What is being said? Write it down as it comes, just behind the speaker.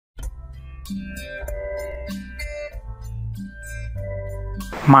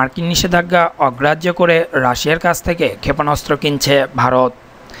মার্কিন নিষেধাজ্ঞা অগ্রাহ্য করে রাশিয়ার কাছ থেকে ক্ষেপণাস্ত্র কিনছে ভারত।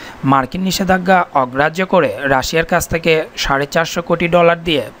 মার্কিন নিষেধাজ্ঞা অগ্রাহ্য করে রাশিয়ার কাছ থেকে $450 কোটি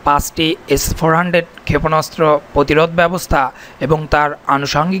দিয়ে 5টি S-400 ক্ষেপণাস্ত্র প্রতিরোধ ব্যবস্থা এবং তার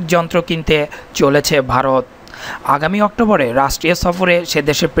আনুষঙ্গিক যন্ত্র কিনতে চলেছে ভারত। আগামী অক্টোবরে রাষ্ট্রীয় সফরে সে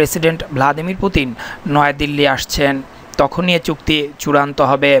দেশের প্রেসিডেন্ট ভ্লাদিমির পুতিন নয়াদিল্লি আসছেন। তখনই এ চুক্তি চূড়ান্ত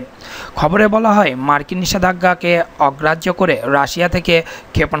হবে। খবরে বলা হয়, মার্কিন নিষেধাজ্ঞাকে অগ্রাহ্য করে রাশিয়া থেকে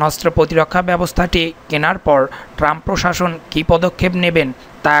ক্ষেপণাস্ত্র প্রতিরক্ষা ব্যবস্থাটি কেনার পর ট্রাম্প প্রশাসন কী পদক্ষেপ নেবেন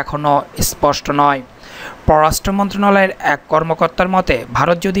তা এখনও স্পষ্ট নয়। পররাষ্ট্র মন্ত্রণালয়ের এক কর্মকর্তার মতে,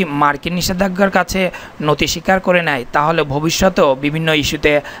 ভারত যদি মার্কিন নিষেধাজ্ঞার কাছে নতি স্বীকার করে নেয় তাহলে ভবিষ্যতেও বিভিন্ন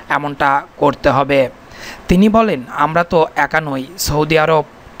ইস্যুতে এমনটা করতে হবে। তিনি বলেন, আমরা তো একা নই, সৌদি আরব,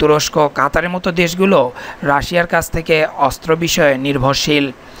 তুরস্ক, কাতারের মতো দেশগুলো রাশিয়ার কাছ থেকে অস্ত্র বিষয়ে নির্ভরশীল।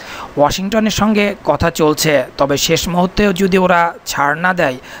 ওয়াশিংটনের সঙ্গে কথা চলছে, তবে শেষ মুহূর্তেও যদি ওরা ছাড় না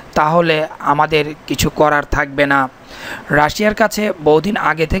দেয় তাহলে আমাদের কিছু করার থাকবে না। রাশিয়ার কাছে বহুদিন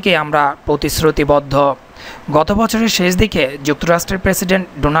আগে থেকে আমরা প্রতিশ্রুতিবদ্ধ। গত বছরের শেষ দিকে যুক্তরাষ্ট্রের প্রেসিডেন্ট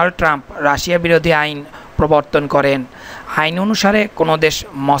ডোনাল্ড ট্রাম্প রাশিয়া বিরোধী আইন প্রবর্তন করেন। আইন অনুসারে কোনো দেশ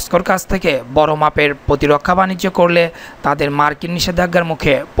মস্কোর কাছ থেকে বড় মাপের প্রতিরক্ষা বাণিজ্য করলে তাদের মার্কিন নিষেধাজ্ঞার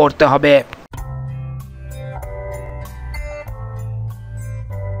মুখে পড়তে হবে।